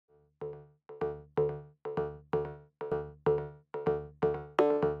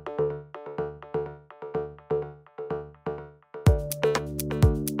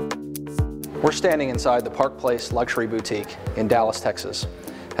We're standing inside the Park Place Luxury Boutique in Dallas, Texas.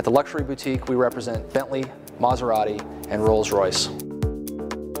 At the Luxury Boutique, we represent Bentley, Maserati, and Rolls-Royce.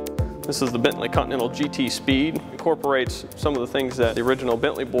 This is the Bentley Continental GT Speed. It incorporates some of the things that the original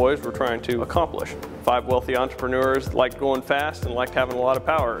Bentley boys were trying to accomplish. 5 wealthy entrepreneurs liked going fast and liked having a lot of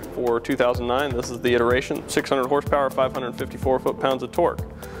power. For 2009, this is the iteration, 600 horsepower, 554 foot-pounds of torque.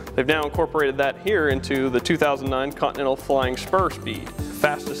 They've now incorporated that here into the 2009 Continental Flying Spur Speed,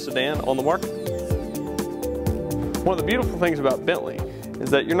 fastest sedan on the market. One of the beautiful things about Bentley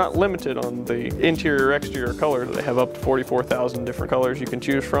is that you're not limited on the interior or exterior colors. They have up to 44,000 different colors you can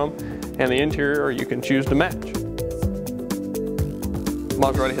choose from, and the interior you can choose to match.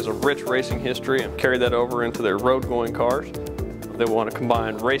 Maserati has a rich racing history and carried that over into their road-going cars. They want to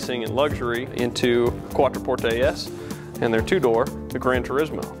combine racing and luxury into Quattroporte S and their two-door, the Gran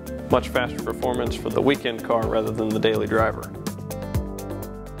Turismo. Much faster performance for the weekend car rather than the daily driver.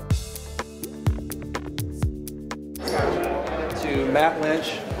 To Matt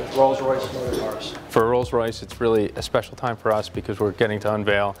Lynch with Rolls-Royce Motor Cars. For Rolls-Royce, it's really a special time for us because we're getting to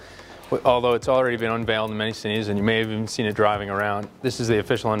unveil, although it's already been unveiled in many cities and you may have even seen it driving around. This is the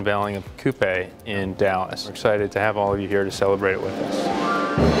official unveiling of the Coupe in Dallas. We're excited to have all of you here to celebrate it with us.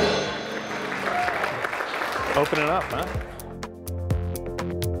 Open it up, huh?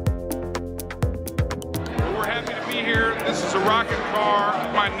 We're happy to be here. This is a rocking car,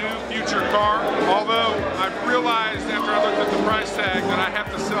 my new future car. Although I've realized after I looked at the price tag that I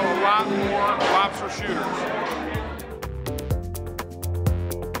have to sell a lot more lobster shooters.